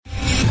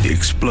The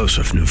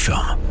explosive new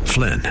film,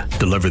 Flynn,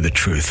 deliver the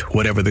truth,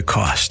 whatever the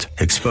cost,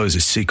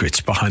 exposes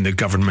secrets behind the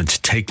government's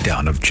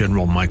takedown of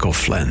General Michael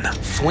Flynn.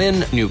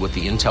 Flynn knew what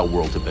the intel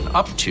world had been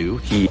up to.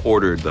 He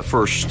ordered the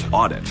first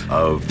audit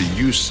of the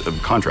use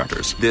of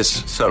contractors.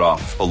 This set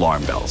off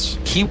alarm bells.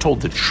 He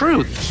told the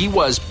truth. He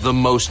was the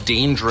most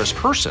dangerous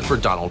person for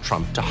Donald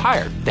Trump to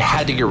hire. They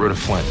had to get rid of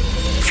Flynn.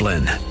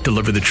 Flynn,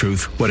 deliver the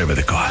truth, whatever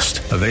the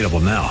cost. Available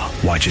now.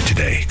 Watch it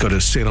today. Go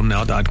to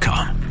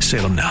salemnow.com.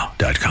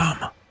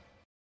 salemnow.com.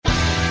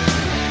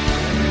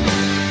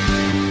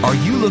 Are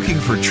you looking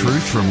for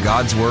truth from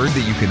God's Word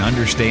that you can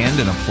understand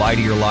and apply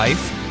to your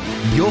life?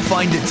 You'll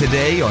find it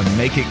today on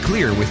Make It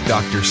Clear with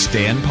Dr.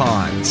 Stan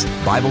Ponz,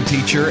 Bible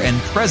teacher and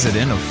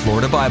president of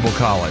Florida Bible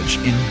College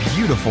in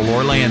beautiful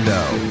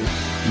Orlando.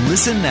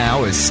 Listen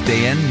now as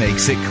Stan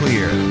makes it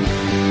clear.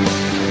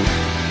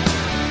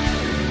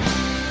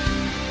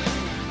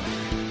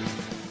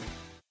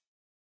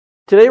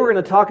 Today we're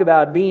going to talk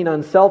about being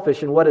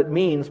unselfish and what it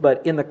means,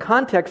 but in the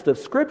context of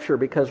Scripture,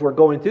 because we're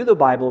going through the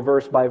Bible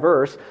verse by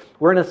verse,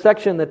 we're in a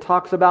section that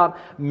talks about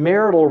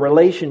marital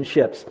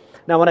relationships.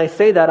 Now, when I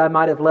say that, I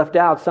might have left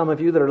out some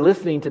of you that are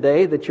listening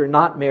today that you're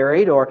not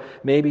married, or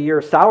maybe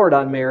you're soured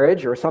on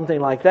marriage or something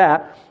like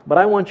that. But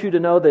I want you to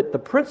know that the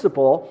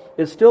principle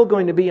is still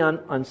going to be on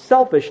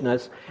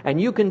unselfishness,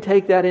 and you can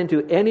take that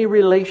into any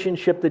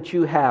relationship that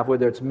you have,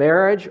 whether it's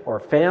marriage or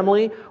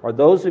family, or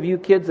those of you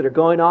kids that are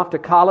going off to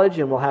college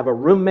and will have a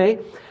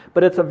roommate.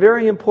 But it's a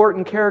very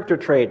important character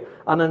trait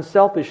on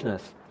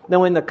unselfishness.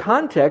 Now, in the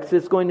context,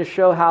 it's going to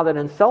show how that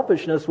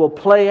unselfishness will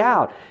play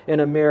out in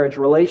a marriage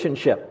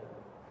relationship.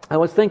 I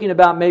was thinking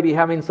about maybe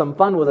having some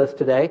fun with us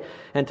today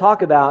and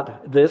talk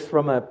about this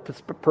from a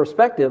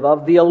perspective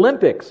of the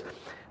Olympics.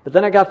 But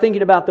then I got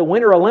thinking about the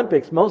Winter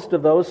Olympics. Most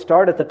of those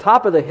start at the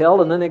top of the hill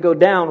and then they go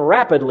down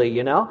rapidly,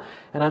 you know.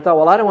 And I thought,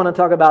 well, I don't want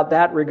to talk about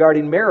that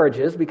regarding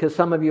marriages, because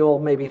some of you will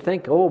maybe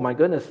think, oh my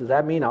goodness, does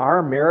that mean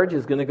our marriage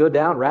is going to go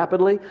down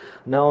rapidly?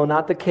 No,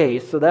 not the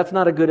case. So that's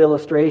not a good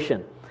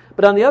illustration.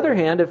 But on the other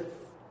hand, if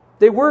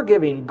they were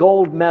giving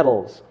gold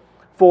medals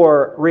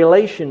for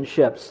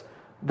relationships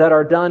that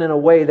are done in a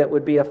way that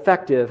would be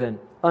effective and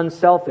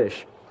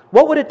unselfish,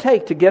 what would it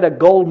take to get a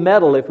gold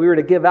medal if we were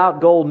to give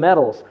out gold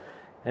medals?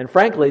 And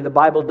frankly, the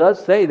Bible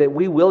does say that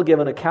we will give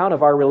an account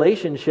of our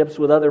relationships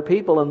with other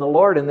people in the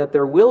Lord, and that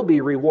there will be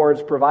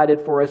rewards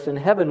provided for us in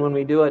heaven when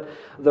we do it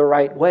the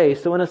right way.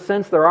 So in a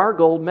sense, there are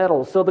gold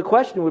medals. So the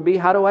question would be,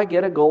 how do I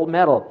get a gold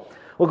medal?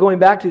 Well, going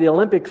back to the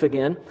Olympics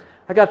again,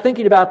 I got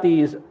thinking about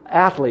these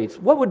athletes.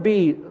 What would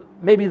be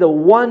maybe the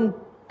one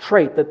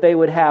trait that they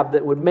would have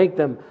that would make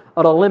them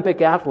an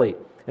Olympic athlete?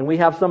 And we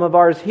have some of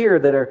ours here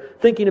that are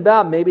thinking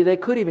about maybe they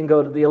could even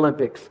go to the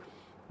Olympics.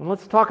 And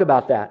let's talk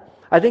about that.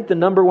 I think the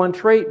number one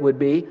trait would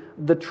be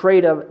the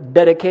trait of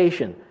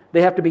dedication.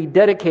 They have to be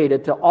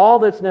dedicated to all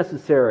that's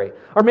necessary.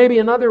 Or maybe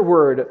another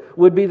word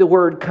would be the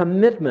word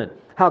commitment.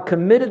 How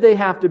committed they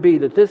have to be,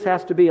 that this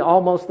has to be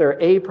almost their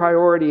A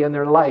priority in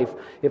their life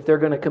if they're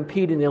going to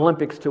compete in the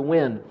Olympics to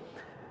win.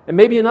 And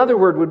maybe another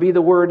word would be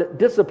the word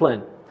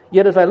discipline.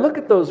 Yet as I look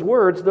at those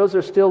words, those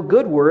are still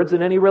good words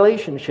in any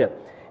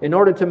relationship. In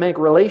order to make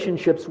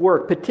relationships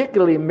work,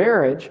 particularly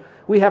marriage,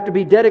 we have to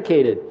be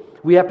dedicated.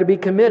 We have to be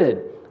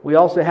committed. We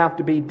also have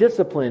to be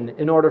disciplined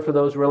in order for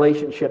those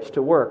relationships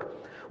to work.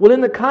 Well,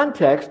 in the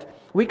context,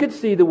 we could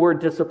see the word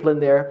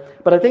discipline there,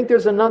 but I think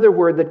there's another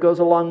word that goes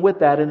along with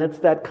that, and it's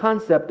that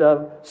concept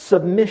of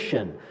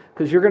submission,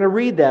 because you're going to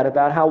read that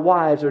about how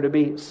wives are to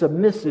be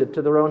submissive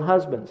to their own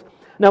husbands.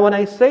 Now, when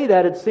I say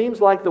that, it seems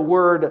like the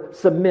word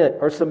submit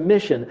or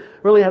submission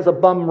really has a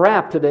bum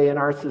rap today in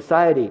our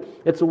society.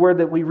 It's a word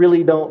that we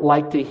really don't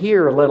like to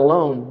hear, let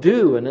alone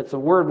do. And it's a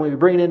word when we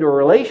bring it into a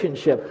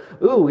relationship,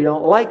 ooh, we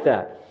don't like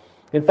that.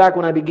 In fact,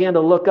 when I began to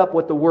look up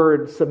what the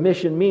word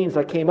submission means,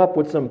 I came up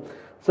with some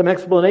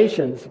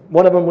explanations.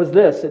 One of them was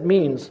this. It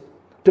means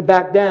to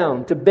back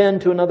down, to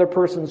bend to another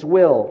person's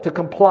will, to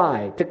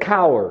comply, to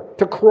cower,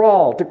 to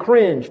crawl, to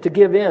cringe, to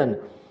give in.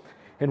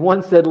 And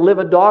one said, live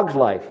a dog's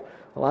life.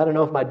 Well, I don't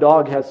know if my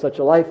dog has such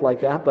a life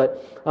like that,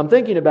 but I'm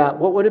thinking about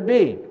what would it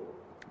be?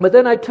 But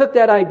then I took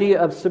that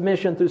idea of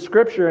submission through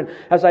Scripture, and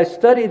as I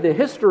studied the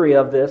history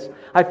of this,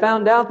 I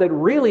found out that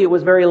really it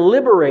was very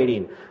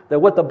liberating. That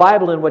what the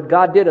Bible and what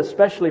God did,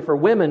 especially for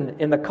women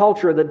in the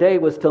culture of the day,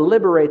 was to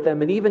liberate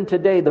them. And even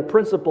today, the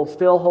principle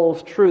still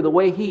holds true. The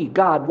way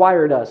God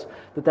wired us,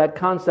 that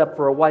concept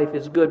for a wife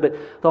is good.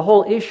 But the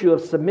whole issue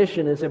of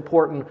submission is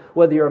important,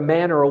 whether you're a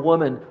man or a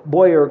woman,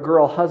 boy or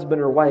girl,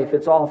 husband or wife.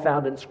 It's all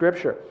found in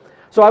Scripture.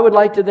 So I would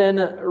like to then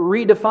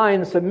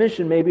redefine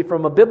submission maybe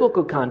from a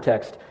biblical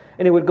context.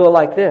 And it would go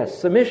like this.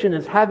 Submission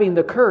is having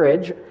the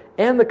courage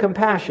and the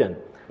compassion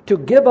to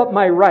give up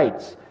my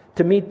rights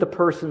to meet the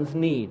person's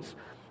needs.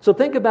 So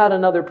think about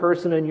another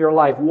person in your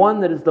life, one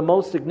that is the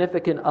most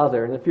significant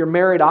other. And if you're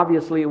married,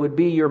 obviously it would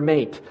be your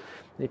mate.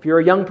 If you're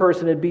a young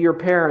person, it'd be your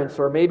parents.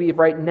 Or maybe if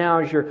right now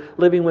as you're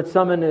living with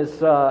someone is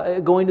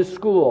going to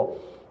school.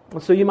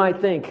 So you might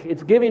think,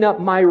 it's giving up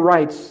my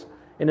rights,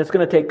 and it's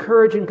going to take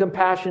courage and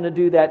compassion to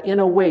do that in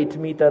a way to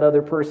meet that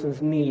other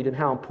person's need, and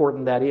how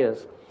important that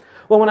is.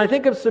 Well, when I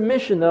think of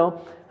submission,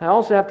 though, I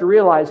also have to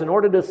realize in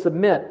order to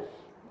submit,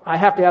 I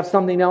have to have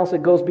something else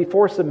that goes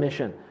before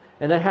submission.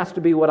 And that has to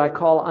be what I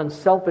call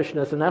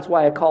unselfishness. And that's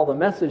why I call the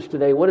message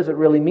today, what does it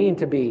really mean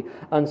to be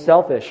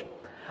unselfish?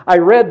 I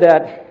read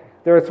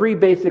that there are 3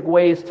 basic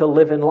ways to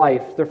live in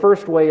life. The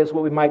first way is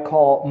what we might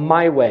call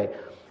my way.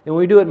 And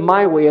when we do it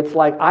my way, it's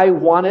like I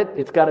want it.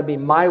 It's got to be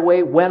my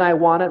way, when I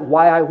want it,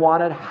 why I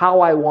want it,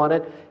 how I want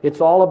it.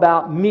 It's all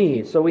about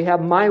me. So we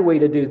have my way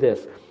to do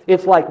this.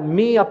 It's like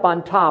me up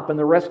on top and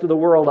the rest of the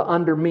world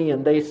under me,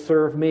 and they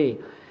serve me.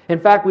 In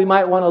fact, we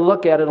might want to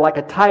look at it like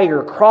a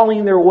tiger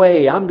crawling their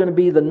way. I'm going to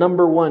be the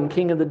number one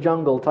king of the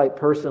jungle type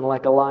person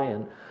like a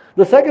lion.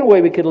 The second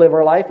way we could live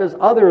our life is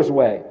others'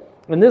 way.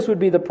 And this would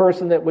be the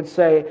person that would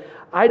say,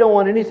 I don't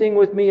want anything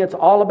with me. It's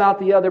all about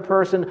the other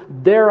person.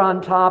 They're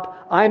on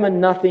top. I'm a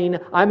nothing.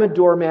 I'm a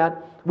doormat.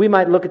 We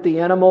might look at the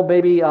animal,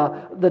 maybe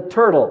the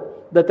turtle,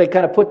 that they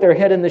kind of put their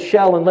head in the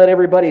shell and let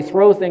everybody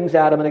throw things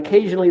at them. And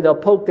occasionally they'll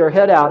poke their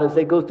head out as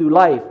they go through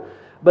life.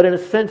 But in a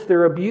sense,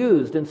 they're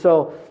abused. And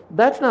so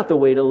that's not the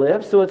way to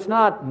live. So it's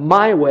not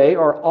my way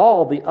or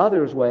all the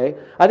others' way.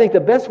 I think the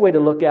best way to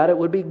look at it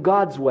would be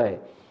God's way.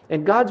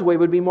 And God's way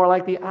would be more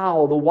like the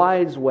owl, the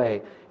wise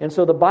way. And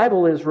so the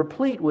Bible is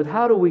replete with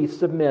how do we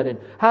submit and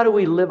how do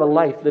we live a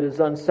life that is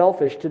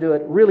unselfish to do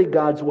it really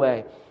God's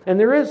way. And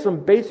there is some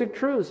basic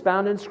truths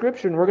found in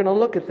Scripture, and we're going to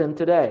look at them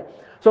today.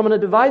 So I'm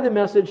going to divide the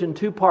message in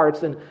 2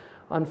 parts, and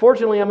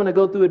unfortunately I'm going to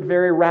go through it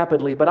very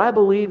rapidly, but I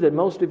believe that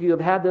most of you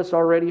have had this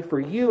already. For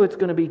you, it's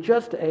going to be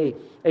just a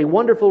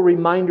wonderful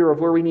reminder of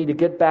where we need to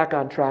get back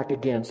on track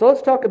again. So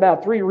let's talk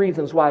about 3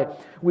 reasons why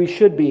we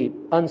should be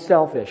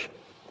unselfish.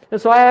 And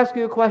so I ask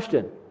you a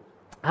question.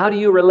 How do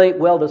you relate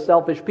well to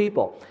selfish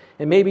people?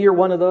 And maybe you're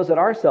one of those that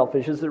are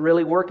selfish. Is it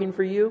really working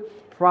for you?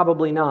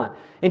 Probably not.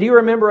 And do you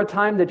remember a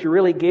time that you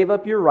really gave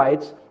up your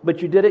rights,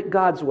 but you did it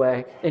God's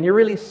way, and you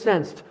really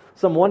sensed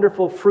some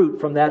wonderful fruit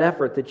from that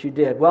effort that you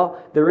did?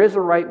 Well, there is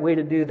a right way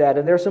to do that,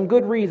 and there are some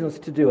good reasons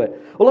to do it.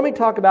 Well, let me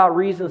talk about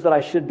reasons that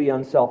I should be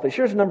unselfish.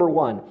 Here's number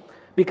 1.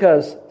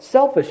 Because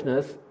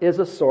selfishness is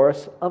a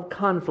source of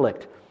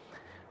conflict.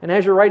 And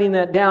as you're writing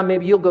that down,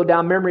 maybe you'll go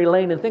down memory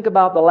lane and think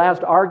about the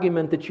last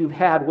argument that you've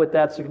had with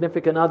that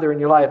significant other in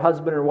your life,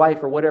 husband or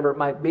wife or whatever it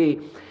might be.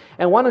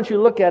 And why don't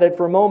you look at it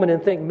for a moment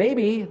and think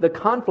maybe the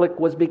conflict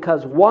was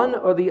because one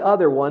or the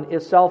other one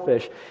is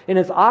selfish. And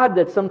it's odd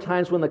that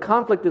sometimes when the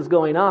conflict is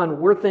going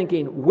on, we're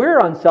thinking we're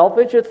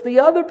unselfish, it's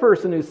the other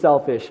person who's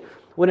selfish.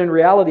 When in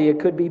reality, it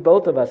could be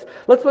both of us.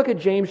 Let's look at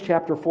James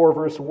chapter 4,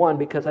 verse 1,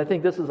 because I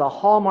think this is a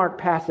hallmark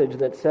passage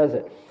that says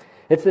it.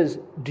 It says,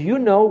 do you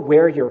know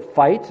where your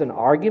fights and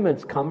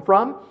arguments come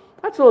from?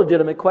 That's a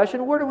legitimate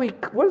question. Where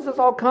does this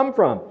all come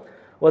from?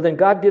 Well, then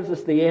God gives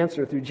us the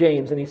answer through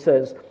James, and he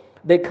says,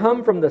 they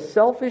come from the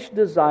selfish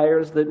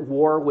desires that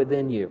war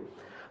within you.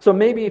 So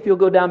maybe if you'll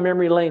go down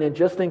memory lane and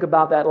just think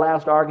about that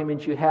last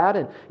argument you had,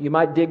 and you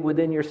might dig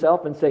within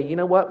yourself and say, you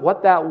know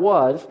what that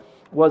was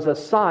a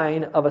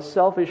sign of a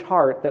selfish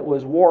heart that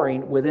was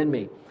warring within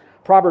me.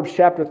 Proverbs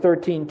chapter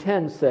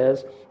 13:10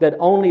 says that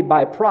only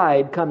by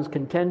pride comes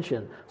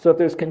contention. So if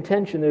there's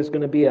contention, there's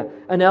going to be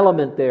an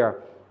element there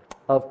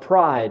of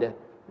pride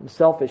and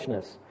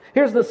selfishness.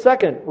 Here's the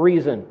second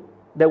reason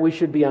that we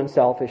should be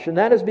unselfish, and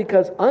that is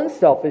because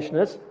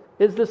unselfishness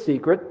is the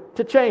secret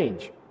to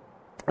change.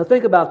 Now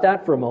think about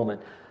that for a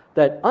moment,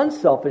 that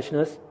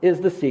unselfishness is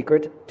the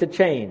secret to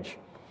change.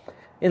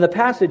 In the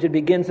passage, it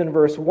begins in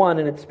verse 1,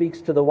 and it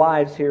speaks to the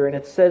wives here, and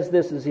it says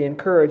this as he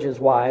encourages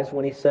wives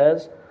when he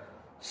says,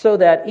 so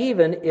that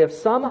even if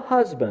some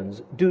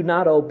husbands do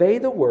not obey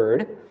the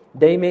word,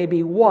 they may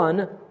be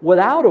won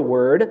without a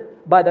word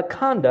by the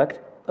conduct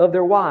of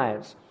their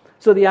wives.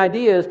 So the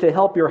idea is to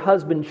help your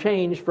husband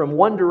change from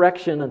one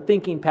direction and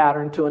thinking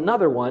pattern to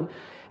another one.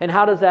 And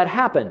how does that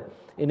happen?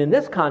 And in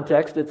this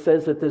context, it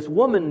says that this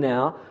woman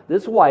now,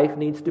 this wife,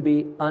 needs to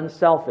be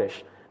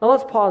unselfish. Now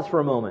let's pause for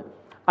a moment.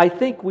 I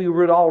think we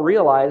would all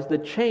realize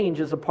that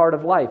change is a part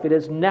of life. It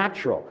is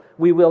natural.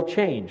 We will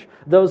change.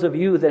 Those of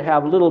you that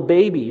have little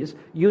babies,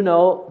 you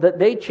know that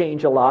they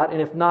change a lot,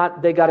 and if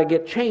not, they got to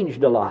get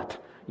changed a lot.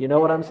 You know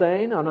what I'm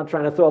saying? I'm not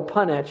trying to throw a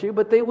pun at you,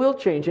 but they will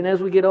change. And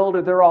as we get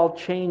older, they're all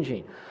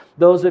changing.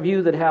 Those of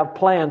you that have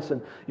plants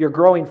and you're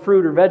growing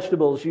fruit or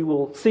vegetables, you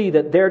will see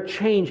that they're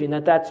changing,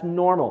 that's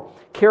normal.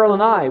 Carol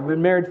and I have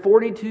been married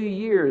 42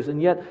 years,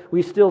 and yet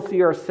we still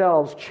see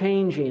ourselves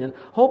changing, and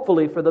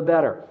hopefully for the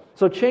better.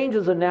 So change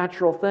is a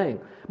natural thing.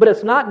 But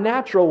it's not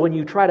natural when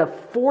you try to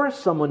force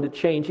someone to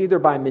change, either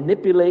by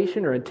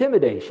manipulation or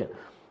intimidation.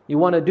 You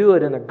want to do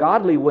it in a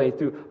godly way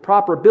through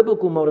proper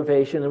biblical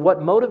motivation. And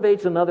what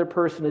motivates another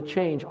person to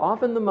change,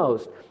 often the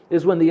most,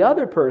 is when the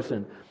other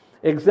person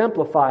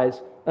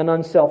exemplifies an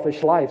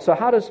unselfish life. So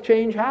how does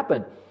change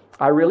happen?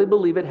 I really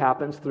believe it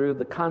happens through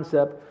the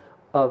concept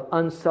of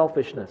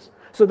unselfishness.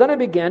 So then I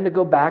began to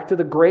go back to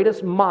the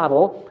greatest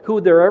model who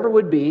there ever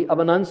would be of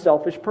an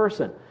unselfish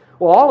person.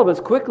 Well, all of us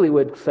quickly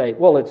would say,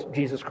 well, it's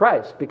Jesus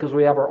Christ, because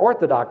we have our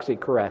orthodoxy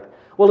correct.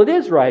 Well, it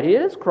is right. He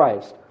is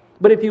Christ.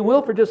 But if you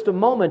will, for just a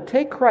moment,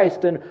 take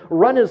Christ and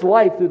run His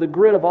life through the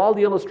grid of all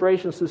the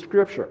illustrations of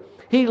Scripture.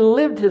 He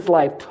lived His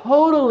life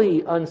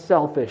totally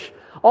unselfish,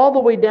 all the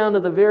way down to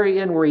the very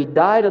end where He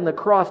died on the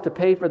cross to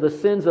pay for the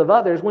sins of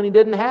others when He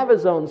didn't have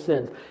His own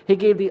sins. He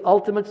gave the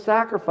ultimate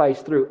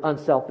sacrifice through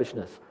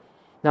unselfishness.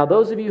 Now,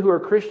 those of you who are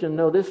Christian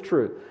know this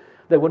truth,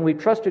 that when we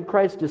trusted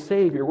Christ as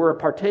Savior, we're a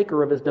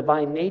partaker of His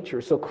divine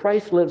nature, so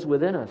Christ lives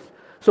within us.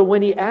 So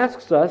when He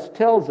asks us,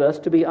 tells us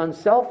to be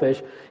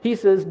unselfish, He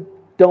says,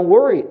 don't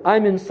worry,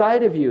 I'm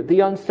inside of you,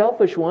 the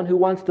unselfish one who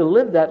wants to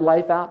live that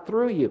life out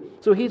through you.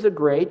 So He's a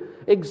great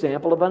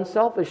example of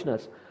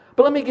unselfishness.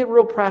 But let me get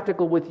real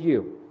practical with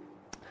you.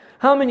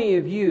 How many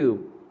of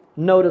you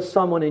noticed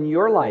someone in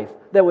your life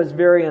that was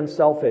very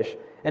unselfish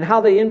and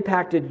how they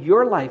impacted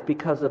your life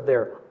because of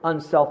their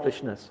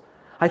unselfishness?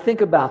 I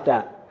think about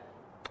that.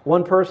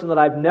 One person that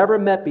I've never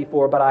met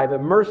before, but I've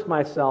immersed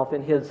myself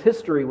in his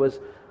history, was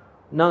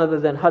none other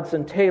than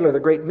Hudson Taylor, the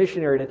great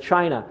missionary to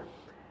China.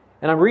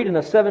 And I'm reading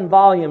a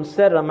 7-volume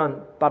set, and I'm on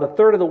about a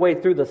third of the way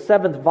through the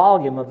 7th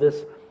volume of this.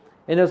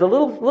 And there's a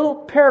little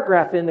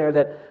paragraph in there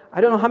that I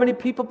don't know how many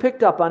people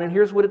picked up on, and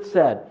here's what it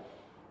said.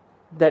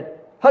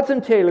 That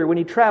Hudson Taylor, when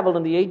he traveled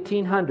in the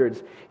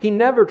 1800s, he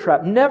never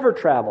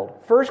traveled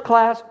first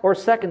class or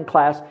second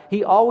class.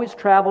 He always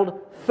traveled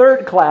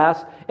third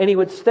class, and he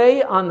would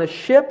stay on the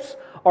ships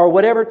or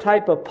whatever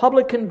type of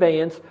public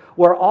conveyance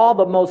where all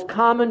the most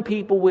common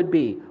people would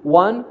be.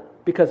 One,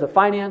 because of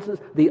finances.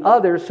 The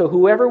other, so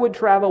whoever would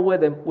travel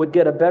with him would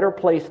get a better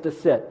place to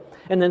sit.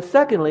 And then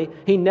secondly,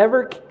 he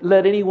never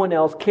let anyone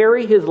else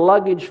carry his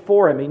luggage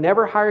for him. He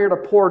never hired a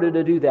porter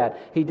to do that.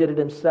 He did it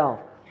himself.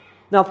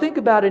 Now think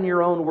about in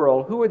your own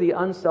world, who are the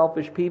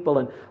unselfish people?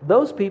 And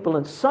those people,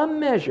 in some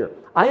measure,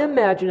 I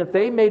imagine if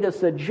they made a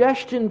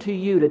suggestion to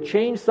you to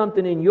change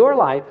something in your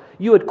life,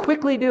 you would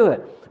quickly do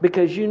it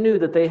because you knew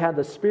that they had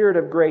the spirit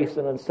of grace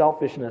and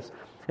unselfishness.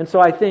 And so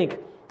I think,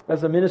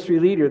 as a ministry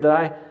leader,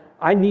 that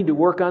I need to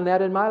work on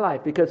that in my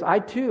life because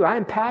I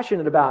am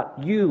passionate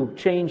about you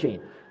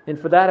changing. And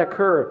for that to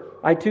occur,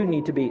 I too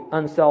need to be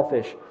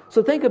unselfish.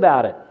 So think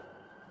about it.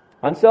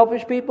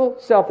 Unselfish people,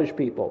 selfish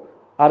people.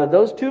 Out of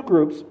those two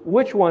groups,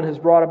 which one has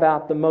brought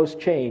about the most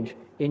change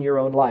in your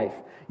own life?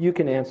 You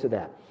can answer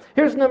that.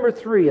 Here's number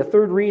 3, a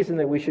third reason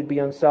that we should be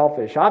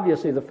unselfish.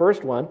 Obviously, the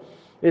first one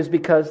is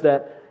because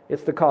that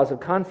it's the cause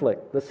of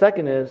conflict. The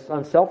second is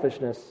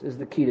unselfishness is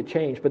the key to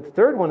change. But the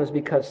third one is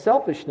because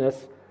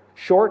selfishness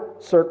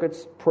short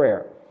circuits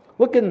prayer.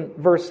 Look in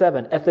verse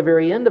 7, at the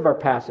very end of our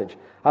passage.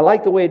 I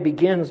like the way it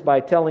begins by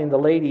telling the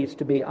ladies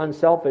to be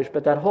unselfish,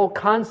 but that whole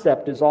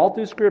concept is all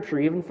through Scripture,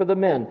 even for the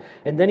men.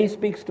 And then he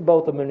speaks to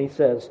both of them and he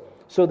says,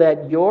 so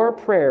that your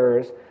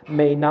prayers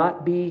may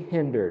not be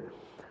hindered.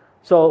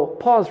 So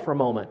pause for a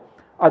moment.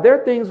 Are there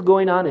things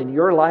going on in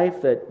your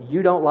life that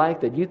you don't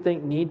like, that you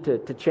think need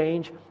to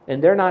change,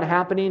 and they're not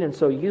happening, and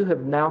so you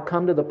have now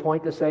come to the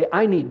point to say,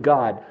 I need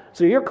God.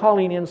 So you're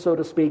calling in, so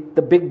to speak,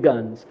 the big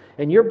guns,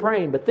 and you're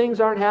praying, but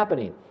things aren't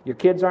happening. Your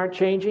kids aren't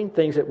changing,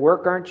 things at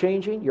work aren't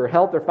changing, your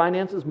health or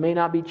finances may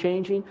not be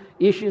changing,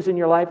 issues in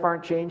your life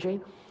aren't changing.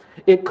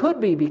 It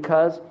could be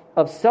because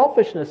of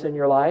selfishness in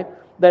your life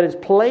that is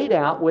played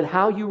out with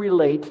how you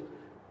relate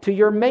to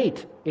your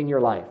mate in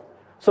your life.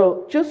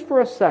 So just for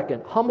a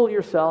second, humble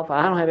yourself.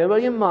 I don't have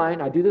anybody in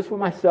mind. I do this for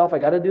myself. I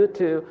got to do it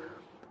too.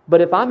 But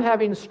if I'm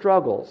having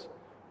struggles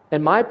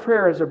and my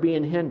prayers are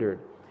being hindered,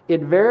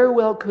 it very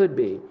well could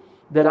be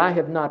that I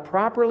have not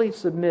properly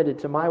submitted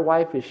to my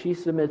wife as she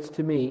submits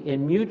to me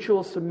in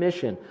mutual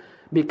submission,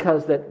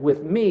 because that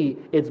with me,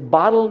 it's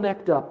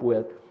bottlenecked up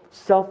with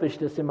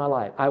selfishness in my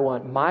life. I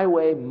want my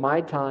way,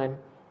 my time.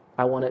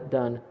 I want it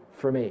done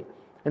for me.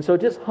 And so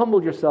just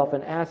humble yourself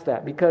and ask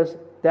that, because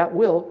that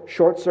will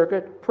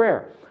short-circuit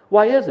prayer.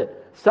 Why is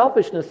it?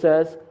 Selfishness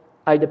says,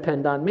 I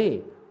depend on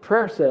me.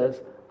 Prayer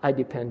says, I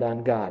depend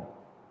on God.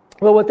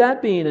 Well, with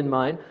that being in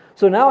mind,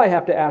 so now I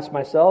have to ask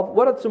myself,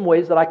 what are some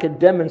ways that I can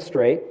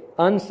demonstrate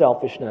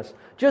unselfishness?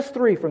 Just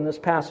 3 from this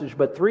passage,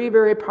 but 3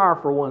 very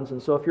powerful ones.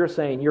 And so if you're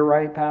saying, you're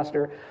right,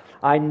 Pastor,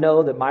 I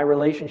know that my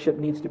relationship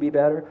needs to be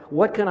better.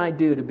 What can I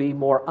do to be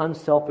more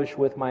unselfish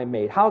with my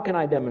mate? How can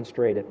I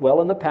demonstrate it?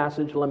 Well, in the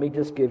passage, let me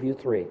just give you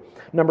 3.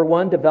 Number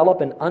 1,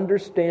 develop an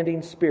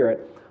understanding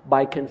spirit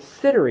by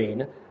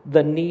considering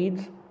the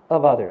needs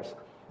of others.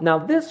 Now,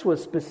 this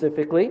was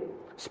specifically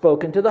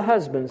spoken to the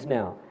husbands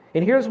now.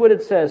 And here's what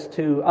it says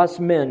to us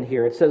men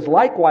here. It says,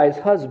 likewise,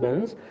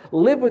 husbands,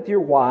 live with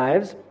your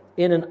wives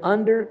in an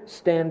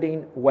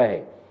understanding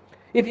way.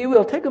 If you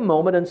will, take a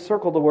moment and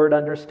circle the word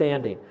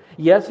understanding.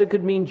 Yes, it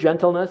could mean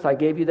gentleness. I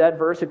gave you that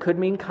verse. It could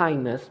mean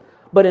kindness.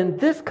 But in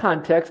this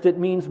context, it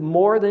means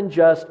more than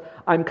just,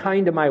 I'm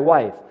kind to my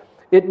wife.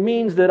 It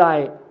means that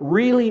I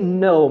really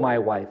know my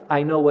wife.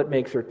 I know what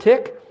makes her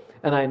tick,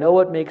 and I know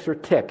what makes her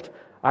ticked.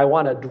 I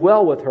want to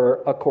dwell with her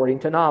according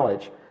to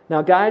knowledge.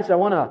 Now, guys, I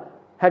want to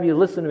have you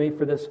listen to me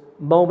for this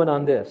moment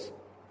on this.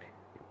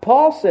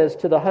 Paul says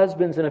to the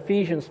husbands in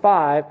Ephesians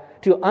 5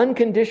 to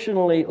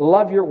unconditionally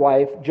love your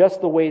wife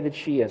just the way that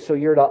she is. So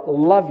you're to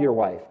love your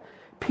wife.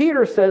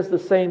 Peter says the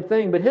same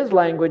thing, but his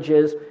language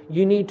is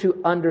you need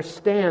to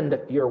understand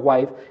your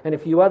wife and a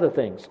few other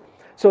things.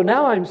 So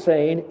now I'm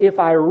saying if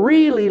I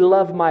really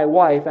love my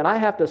wife and I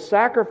have to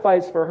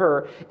sacrifice for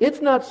her, it's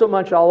not so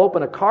much I'll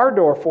open a car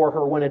door for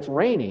her when it's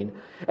raining,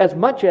 as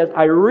much as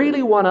I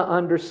really want to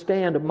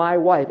understand my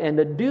wife. And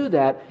to do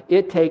that,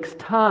 it takes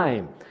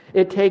time.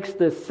 It takes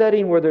this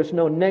setting where there's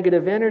no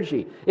negative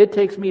energy. It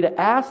takes me to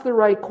ask the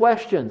right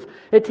questions.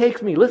 It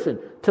takes me,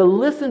 to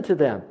listen to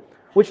them.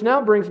 Which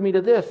now brings me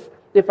to this.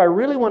 If I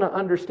really want to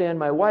understand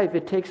my wife,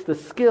 it takes the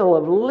skill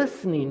of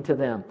listening to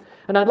them.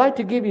 And I'd like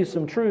to give you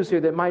some truths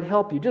here that might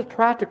help you, just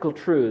practical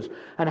truths,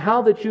 on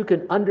how that you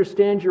can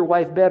understand your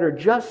wife better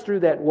just through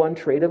that one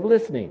trait of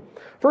listening.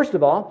 First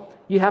of all,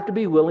 you have to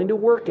be willing to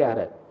work at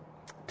it.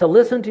 To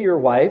listen to your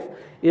wife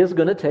is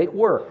going to take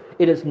work.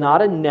 It is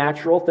not a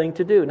natural thing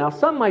to do. Now,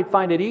 some might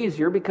find it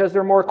easier because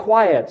they're more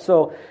quiet,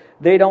 so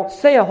they don't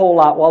say a whole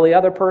lot while the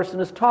other person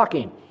is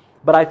talking.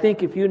 But I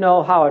think if you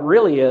know how it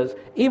really is,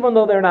 even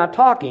though they're not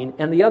talking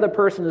and the other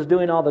person is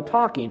doing all the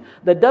talking,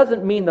 that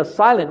doesn't mean the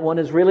silent one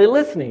is really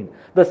listening.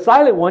 The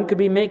silent one could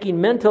be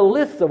making mental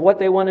lists of what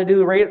they want to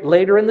do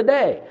later in the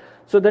day.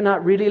 So they're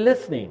not really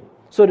listening.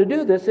 So to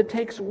do this, it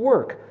takes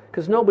work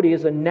because nobody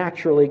is a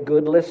naturally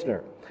good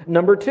listener.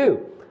 Number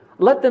 2,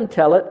 let them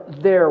tell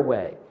it their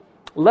way.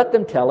 Let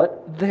them tell it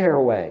their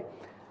way.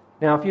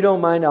 Now, if you don't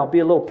mind, I'll be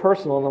a little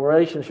personal in the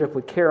relationship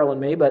with Carol and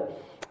me, but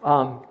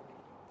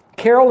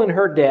Carol and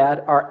her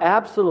dad are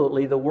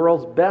absolutely the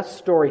world's best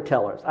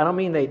storytellers. I don't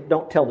mean they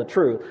don't tell the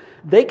truth.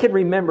 They can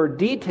remember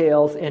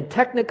details in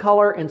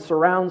Technicolor and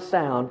surround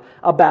sound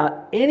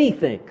about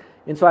anything.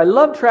 And so I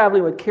love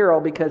traveling with Carol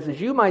because, as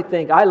you might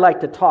think, I like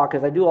to talk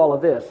as I do all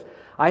of this.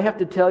 I have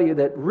to tell you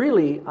that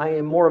really I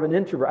am more of an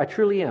introvert. I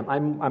truly am.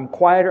 I'm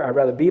quieter. I'd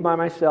rather be by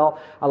myself.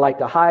 I like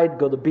to hide,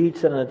 go to the beach,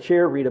 sit on a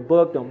chair, read a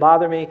book, don't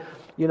bother me.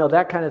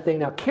 That kind of thing.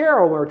 Now,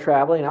 Carol, when we're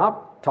traveling,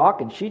 I'll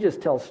talk and she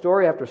just tells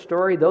story after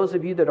story. Those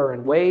of you that are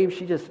in waves,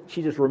 she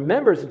just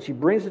remembers and she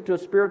brings it to a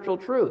spiritual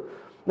truth.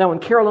 Now, when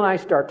Carol and I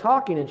start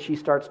talking and she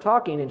starts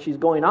talking and she's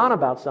going on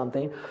about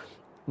something,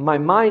 my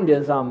mind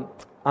is, I'm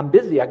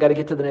busy. I got to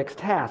get to the next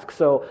task.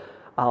 So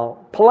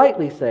I'll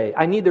politely say,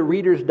 I need the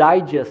Reader's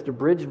Digest,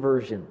 abridged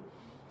version,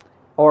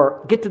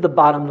 or get to the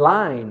bottom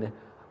line.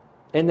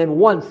 And then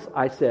once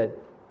I said,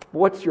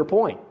 what's your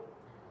point?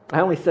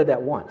 I only said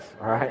that once,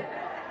 all right?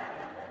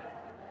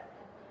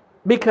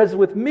 Because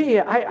with me,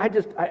 I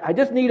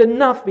just need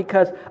enough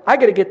because I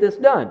got to get this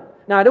done.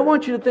 Now, I don't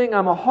want you to think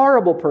I'm a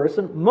horrible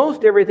person.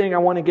 Most everything I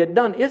want to get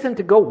done isn't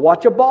to go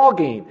watch a ball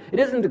game. It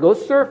isn't to go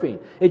surfing.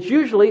 It's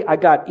usually I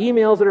got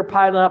emails that are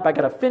piling up. I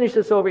got to finish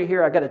this over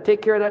here. I got to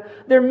take care of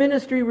that. They're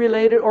ministry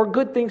related or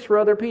good things for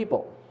other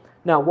people.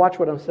 Now, watch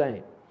what I'm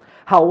saying.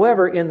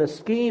 However, in the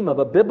scheme of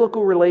a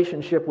biblical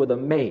relationship with a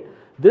mate,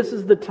 this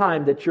is the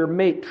time that your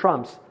mate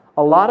trumps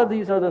a lot of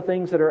these other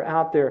things that are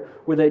out there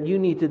where that you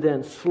need to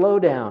then slow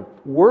down,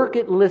 work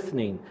at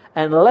listening,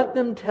 and let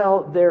them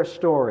tell their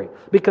story.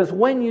 Because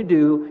when you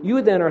do,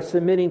 you then are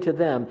submitting to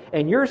them,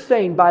 and you're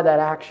saying by that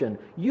action,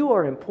 you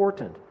are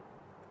important.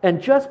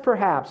 And just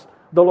perhaps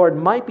the Lord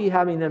might be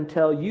having them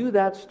tell you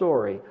that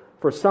story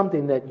for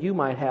something that you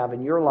might have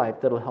in your life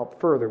that'll help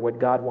further what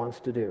God wants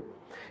to do.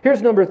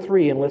 Here's number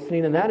 3 in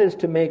listening, and that is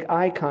to make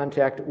eye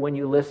contact when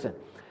you listen.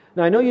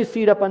 Now, I know you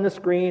see it up on the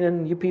screen,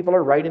 and you people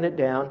are writing it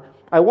down.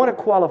 I want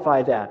to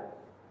qualify that.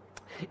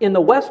 In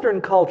the Western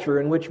culture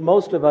in which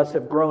most of us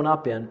have grown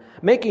up in,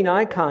 making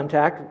eye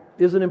contact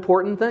is an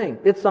important thing.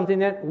 It's something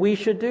that we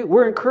should do.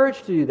 We're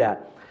encouraged to do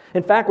that.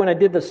 In fact, when I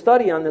did the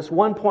study on this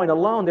one point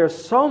alone,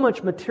 there's so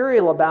much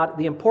material about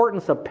the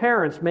importance of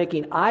parents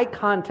making eye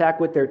contact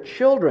with their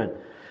children,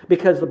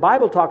 because the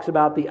Bible talks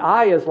about the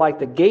eye is like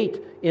the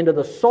gate into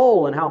the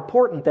soul and how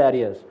important that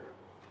is.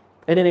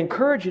 And it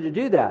encourages you to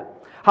do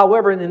that.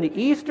 However, in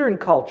the Eastern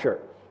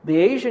culture, the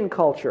Asian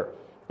culture,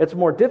 it's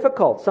more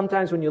difficult.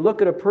 Sometimes when you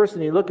look at a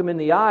person, you look them in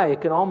the eye,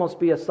 it can almost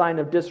be a sign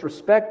of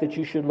disrespect that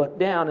you should look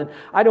down. And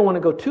I don't want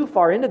to go too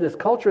far into this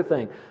culture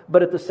thing,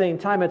 but at the same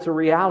time, it's a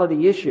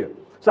reality issue.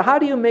 So how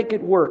do you make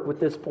it work with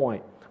this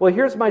point? Well,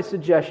 here's my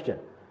suggestion.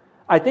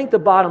 I think the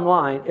bottom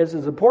line is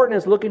as important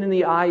as looking in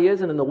the eye is,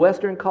 and in the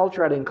Western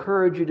culture, I'd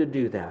encourage you to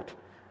do that.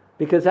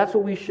 Because that's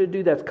what we should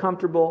do, that's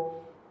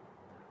comfortable.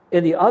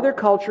 In the other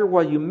culture,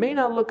 while you may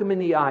not look them in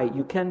the eye,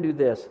 you can do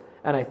this,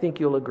 and I think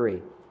you'll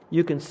agree.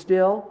 You can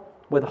still,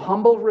 with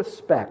humble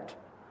respect,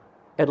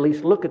 at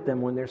least look at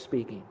them when they're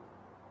speaking.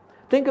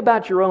 Think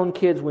about your own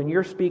kids when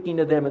you're speaking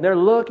to them and they're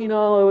looking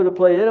all over the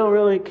place. They don't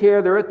really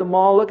care. They're at the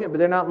mall looking, but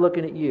they're not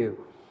looking at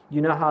you.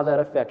 You know how that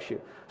affects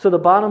you. So the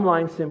bottom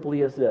line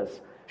simply is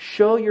this.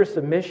 Show your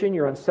submission,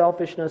 your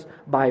unselfishness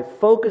by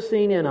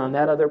focusing in on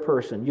that other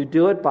person. You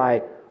do it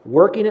by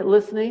working at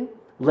listening,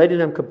 letting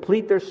them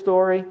complete their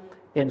story.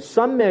 In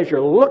some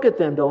measure, look at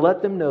them to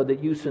let them know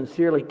that you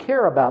sincerely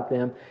care about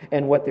them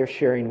and what they're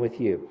sharing with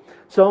you.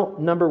 So,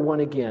 number 1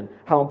 again,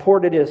 how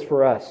important it is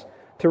for us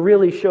to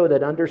really show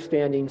that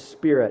understanding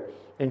spirit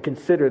and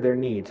consider their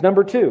needs.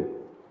 Number 2,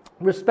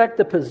 Respect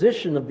the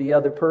position of the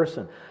other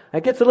person.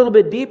 It gets a little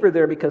bit deeper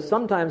there because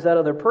sometimes that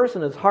other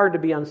person is hard to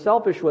be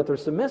unselfish with or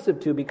submissive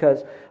to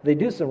because they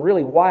do some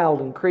really wild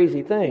and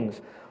crazy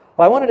things.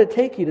 Well, I wanted to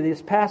take you to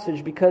this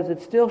passage because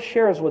it still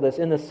shares with us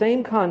in the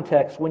same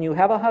context when you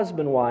have a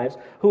husband, wives,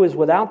 who is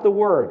without the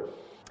Word.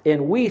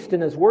 And Wiest,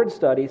 in his word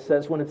study,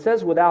 says when it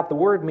says without the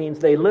Word means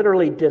they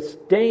literally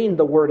disdain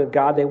the Word of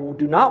God. They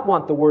do not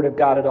want the Word of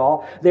God at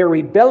all. They're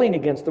rebelling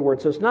against the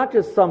Word. So it's not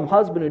just some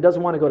husband who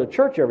doesn't want to go to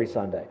church every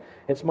Sunday.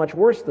 It's much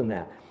worse than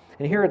that.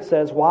 And here it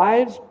says,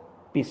 wives,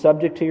 be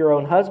subject to your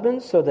own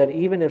husbands, so that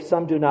even if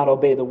some do not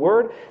obey the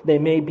word, they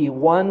may be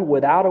won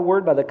without a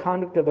word by the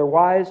conduct of their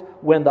wives,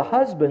 when the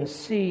husbands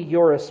see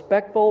your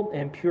respectful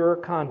and pure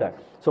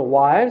conduct. So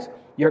wives,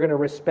 you're going to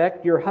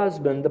respect your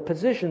husband, the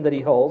position that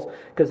he holds,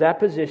 because that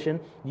position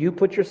you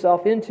put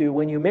yourself into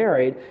when you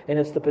married, and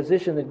it's the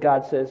position that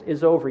God says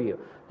is over you.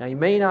 Now, you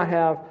may not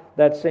have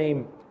that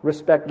same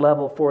respect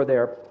level for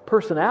their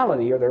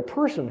personality or their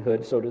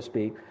personhood, so to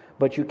speak,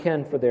 but you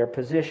can for their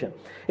position.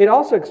 It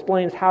also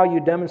explains how you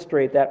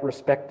demonstrate that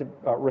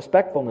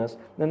respectfulness,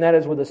 and that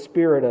is with a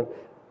spirit of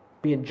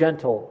being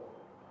gentle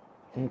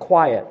and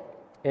quiet,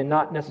 and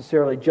not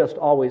necessarily just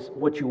always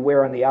what you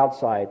wear on the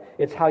outside.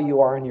 It's how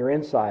you are on your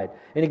inside.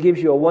 And it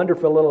gives you a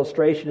wonderful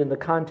illustration in the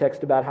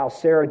context about how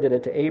Sarah did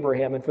it to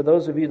Abraham. And for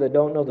those of you that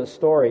don't know the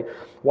story,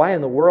 why in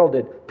the world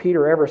did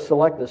Peter ever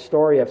select the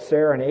story of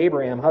Sarah and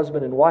Abraham,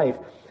 husband and wife?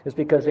 Is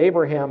because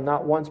Abraham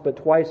not once but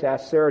twice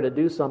asked Sarah to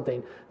do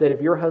something that if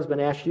your husband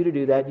asked you to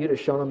do that, you'd have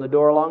shown him the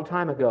door a long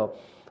time ago.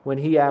 When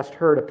he asked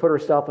her to put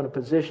herself in a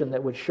position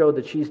that would show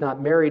that she's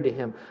not married to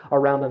him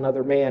around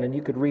another man. And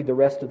you could read the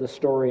rest of the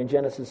story in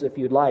Genesis if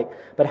you'd like.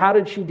 But how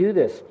did she do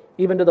this?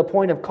 Even to the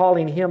point of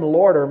calling him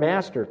Lord or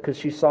Master, because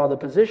she saw the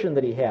position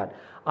that he had.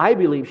 I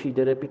believe she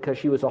did it because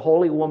she was a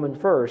holy woman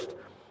first,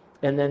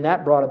 and then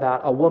that brought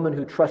about a woman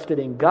who trusted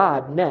in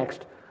God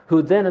next,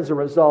 who then as a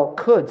result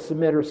could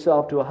submit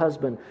herself to a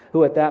husband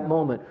who at that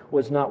moment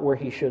was not where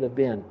he should have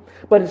been.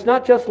 But it's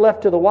not just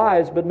left to the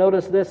wives, but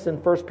notice this in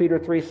 1 Peter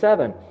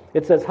 3:7.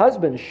 It says,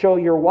 husbands, show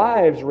your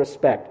wives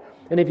respect.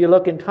 And if you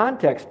look in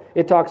context,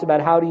 it talks about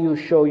how do you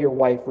show your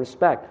wife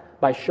respect?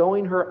 By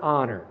showing her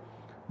honor,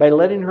 by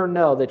letting her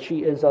know that she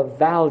is of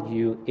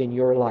value in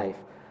your life.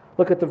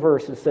 Look at the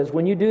verse. It says,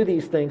 when you do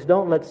these things,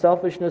 don't let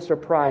selfishness or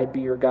pride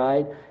be your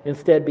guide.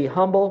 Instead, be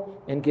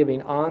humble and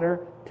giving honor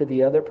to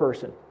the other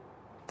person.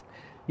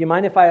 You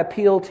mind if I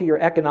appeal to your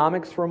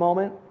economics for a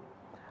moment?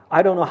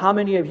 I don't know how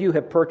many of you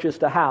have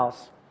purchased a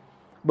house,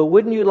 but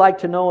wouldn't you like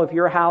to know if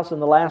your house in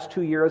the last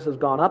 2 years has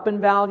gone up in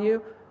value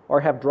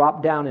or have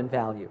dropped down in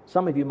value?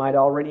 Some of you might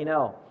already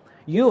know.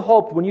 You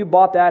hoped when you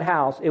bought that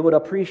house it would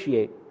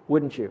appreciate,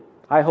 wouldn't you?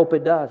 I hope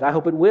it does. I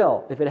hope it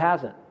will if it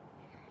hasn't.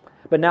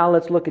 But now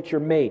let's look at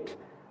your mate.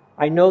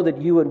 I know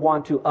that you would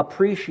want to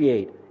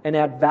appreciate and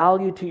add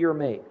value to your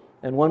mate.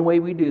 And one way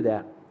we do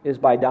that is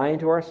by dying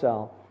to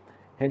ourselves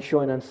and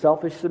showing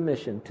unselfish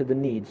submission to the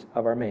needs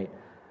of our mate.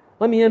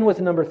 Let me end with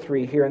number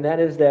 3 here, and that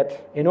is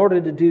that in order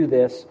to do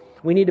this,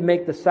 we need to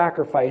make the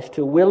sacrifice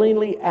to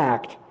willingly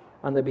act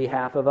on the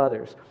behalf of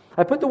others.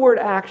 I put the word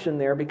action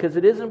there because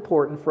it is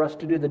important for us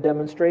to do the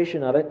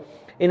demonstration of it.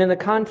 And in the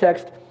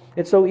context,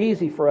 it's so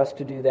easy for us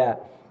to do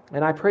that.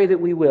 And I pray that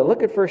we will.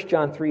 Look at 1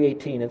 John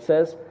 3:18. It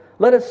says,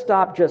 let us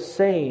stop just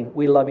saying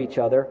we love each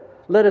other.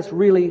 Let us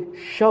really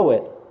show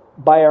it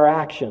by our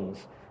actions.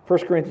 1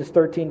 Corinthians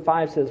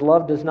 13:5 says,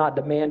 love does not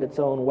demand its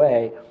own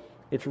way.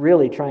 It's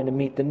really trying to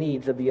meet the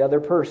needs of the other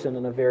person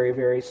in a very,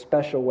 very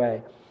special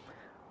way.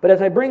 But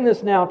as I bring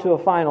this now to a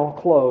final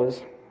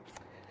close,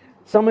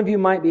 some of you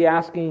might be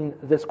asking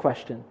this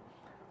question.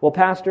 Well,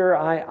 Pastor,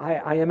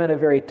 I am in a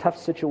very tough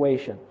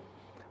situation.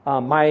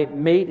 My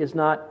mate is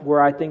not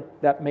where I think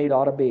that mate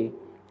ought to be.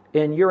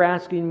 And you're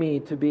asking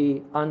me to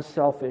be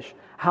unselfish.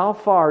 How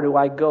far do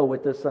I go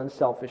with this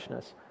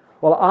unselfishness?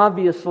 Well,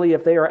 obviously,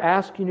 if they are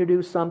asking you to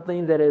do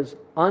something that is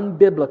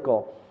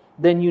unbiblical,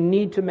 then you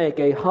need to make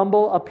a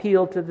humble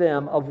appeal to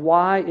them of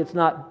why it's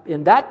not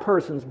in that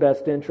person's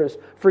best interest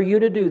for you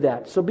to do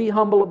that. So be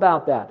humble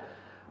about that.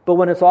 But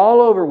when it's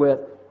all over with,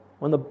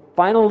 when the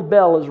final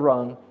bell is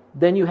rung,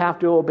 then you have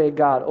to obey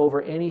God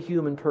over any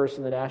human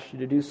person that asks you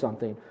to do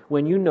something.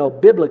 When you know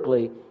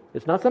biblically,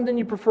 it's not something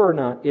you prefer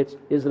not, is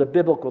it a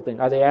biblical thing?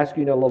 Are they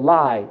asking you to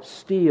lie,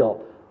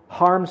 steal,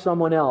 harm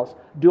someone else,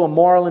 do a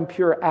moral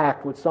impure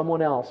act with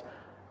someone else?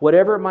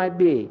 Whatever it might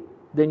be,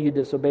 then you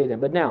disobey them.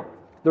 But now,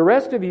 the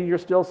rest of you, you're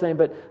still saying,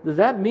 but does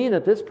that mean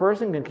that this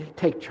person can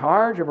take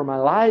charge over my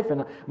life?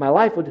 And my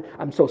life,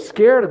 I'm so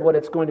scared of what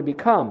it's going to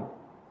become.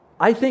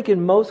 I think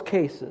in most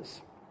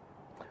cases,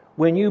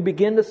 when you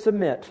begin to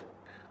submit,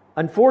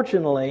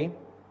 unfortunately,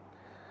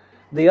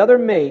 the other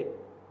mate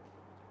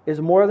is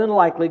more than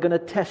likely going to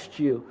test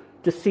you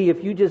to see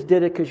if you just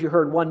did it because you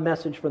heard one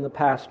message from the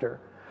pastor,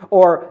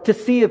 or to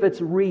see if it's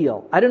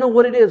real. I don't know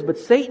what it is, but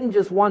Satan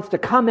just wants to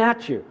come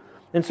at you.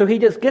 And so he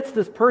just gets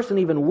this person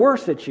even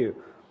worse at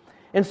you.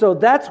 And so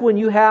that's when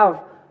you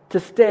have to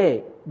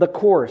stay the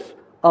course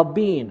of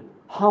being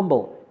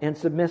humble and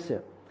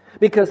submissive.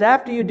 Because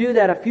after you do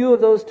that a few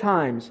of those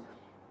times,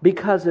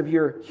 because of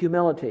your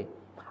humility.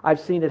 I've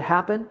seen it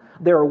happen.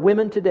 There are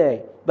women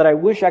today that I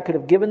wish I could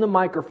have given the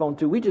microphone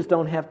to, we just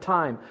don't have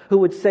time, who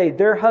would say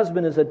their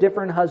husband is a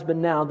different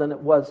husband now than it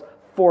was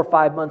 4 or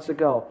 5 months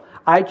ago.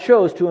 I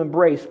chose to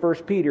embrace 1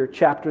 Peter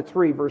chapter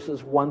 3,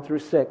 verses 1 through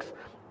 6,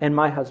 and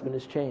my husband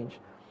has changed.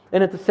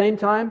 And at the same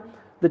time,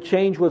 the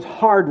change was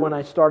hard when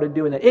I started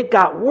doing it. It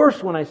got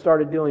worse when I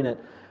started doing it.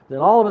 Then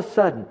all of a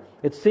sudden,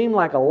 it seemed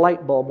like a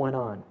light bulb went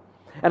on.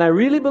 And I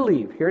really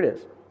believe, here it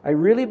is, I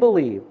really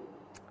believe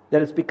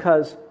that it's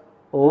because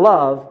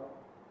love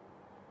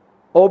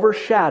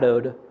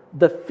overshadowed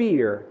the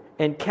fear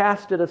and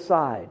cast it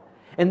aside.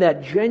 And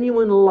that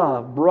genuine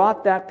love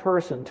brought that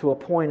person to a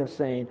point of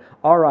saying,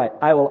 all right,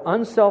 I will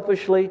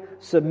unselfishly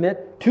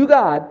submit to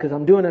God, because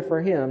I'm doing it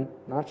for Him,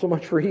 not so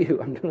much for you,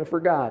 I'm doing it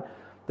for God,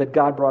 that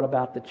God brought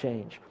about the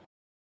change.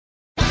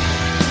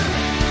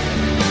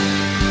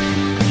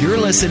 You're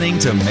listening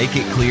to Make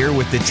It Clear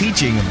with the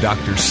teaching of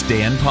Dr.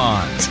 Stan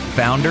Ponz,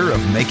 founder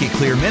of Make It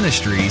Clear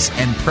Ministries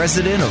and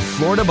president of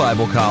Florida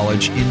Bible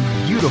College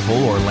in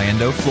beautiful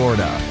Orlando,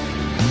 Florida.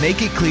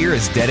 Make It Clear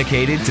is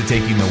dedicated to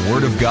taking the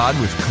Word of God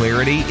with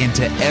clarity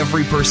into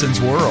every person's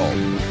world.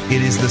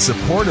 It is the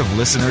support of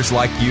listeners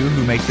like you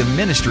who make the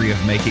ministry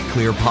of Make It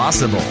Clear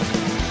possible.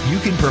 You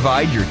can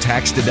provide your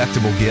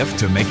tax-deductible gift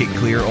to Make It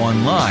Clear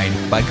online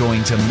by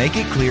going to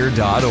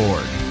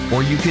makeitclear.org.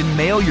 Or you can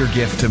mail your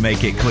gift to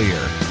Make It Clear,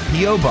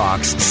 P.O.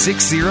 Box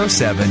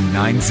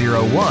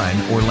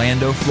 607901,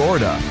 Orlando,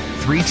 Florida,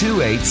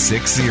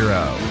 32860.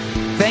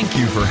 Thank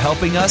you for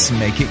helping us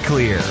make it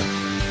clear.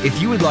 If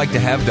you would like to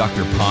have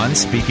Dr. Ponz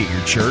speak at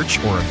your church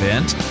or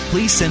event,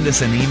 please send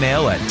us an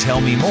email at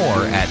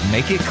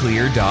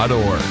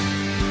tellmemore@makeitclear.org.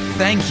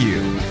 Thank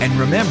you, and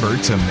remember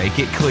to make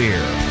it clear.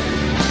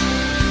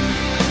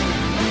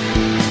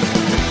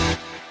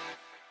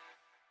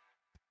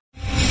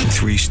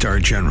 Three-star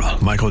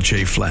General Michael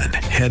J. Flynn,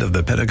 head of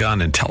the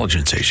Pentagon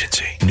Intelligence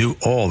Agency, knew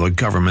all the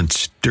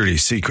government's dirty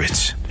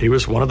secrets. He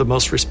was one of the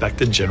most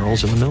respected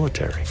generals in the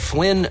military.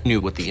 Flynn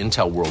knew what the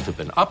intel world had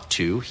been up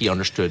to. He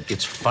understood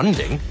its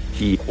funding.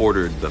 He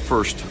ordered the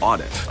first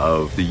audit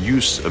of the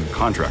use of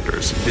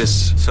contractors.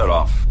 This set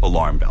off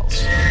alarm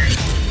bells.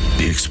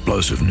 The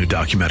explosive new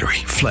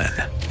documentary, Flynn,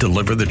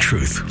 Deliver the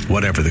Truth,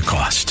 Whatever the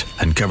Cost,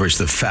 uncovers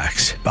the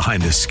facts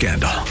behind this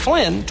scandal.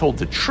 Flynn told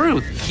the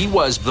truth. He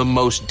was the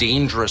most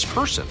dangerous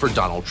person for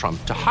Donald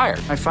Trump to hire.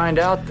 I find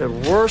out the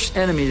worst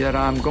enemy that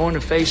I'm going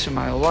to face in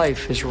my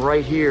life is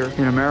right here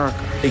in America.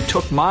 They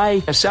took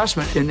my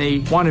assessment and they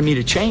wanted me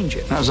to change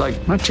it. And I was like,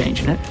 I'm not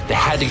changing it. They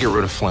had to get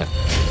rid of Flynn.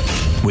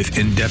 With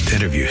in-depth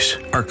interviews,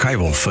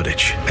 archival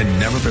footage, and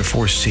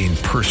never-before-seen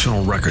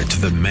personal records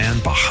of the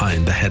man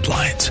behind the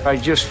headlines. I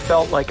just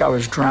felt like I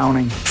was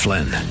drowning.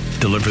 Flynn,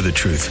 Deliver the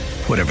Truth,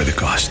 Whatever the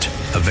Cost.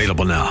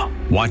 Available now.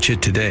 Watch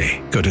it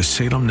today. Go to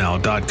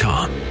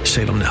salemnow.com.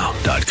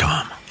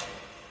 salemnow.com.